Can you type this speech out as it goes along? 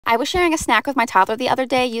I was sharing a snack with my toddler the other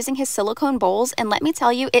day using his silicone bowls, and let me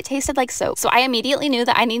tell you, it tasted like soap. So I immediately knew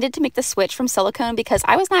that I needed to make the switch from silicone because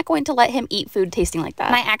I was not going to let him eat food tasting like that.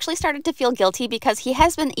 And I actually started to feel guilty because he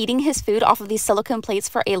has been eating his food off of these silicone plates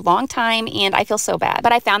for a long time, and I feel so bad.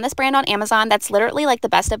 But I found this brand on Amazon that's literally like the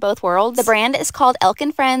best of both worlds. The brand is called Elk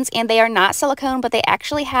 & Friends, and they are not silicone, but they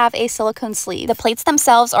actually have a silicone sleeve. The plates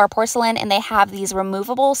themselves are porcelain, and they have these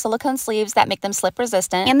removable silicone sleeves that make them slip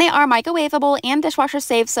resistant, and they are microwavable and dishwasher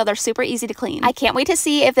safe, so they're super easy to clean. I can't wait to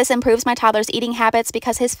see if this improves my toddler's eating habits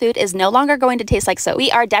because his food is no longer going to taste like soap. We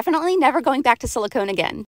are definitely never going back to silicone again.